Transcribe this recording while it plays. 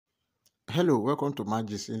Hello, welcome to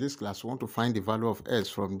Mathgist. In this class, we want to find the value of s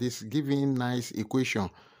from this given nice equation.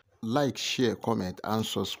 Like, share, comment, and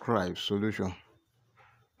subscribe. Solution.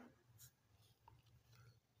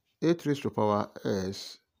 8 raised to power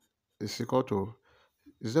s is equal to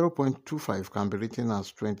 0.25 can be written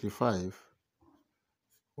as 25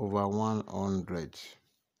 over 100.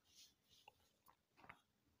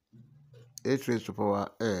 8 raised to power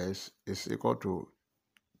s is equal to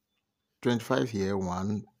 25 here,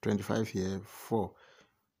 1, 25 here, 4,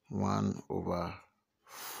 1 over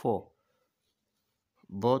 4.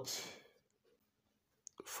 But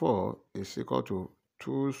 4 is equal to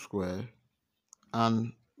 2 square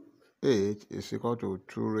and 8 is equal to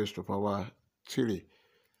 2 raised to power 3.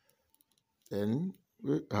 Then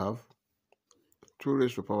we have 2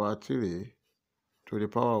 raised to power 3 to the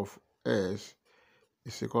power of s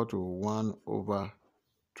is equal to 1 over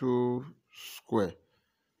 2 square.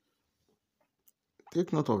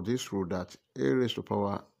 Take note of this rule that a raised to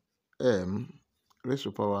power m raised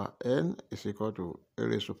to power n is equal to a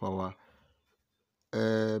raised to power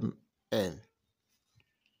n.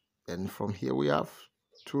 And from here we have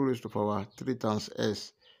 2 raised to power 3 times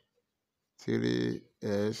s.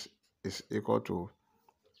 3s is equal to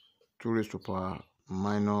 2 raised to power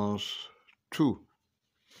minus 2.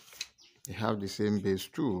 We have the same base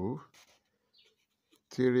 2.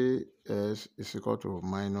 3s is equal to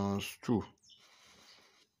minus 2.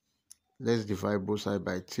 Let's divide both sides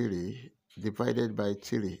by 3. Divided by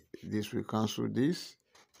 3. This will cancel this.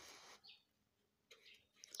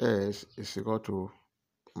 S is equal to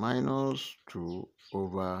minus 2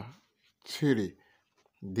 over 3.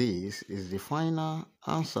 This is the final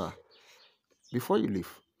answer. Before you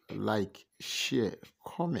leave, like, share,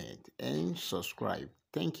 comment, and subscribe.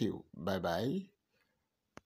 Thank you. Bye-bye.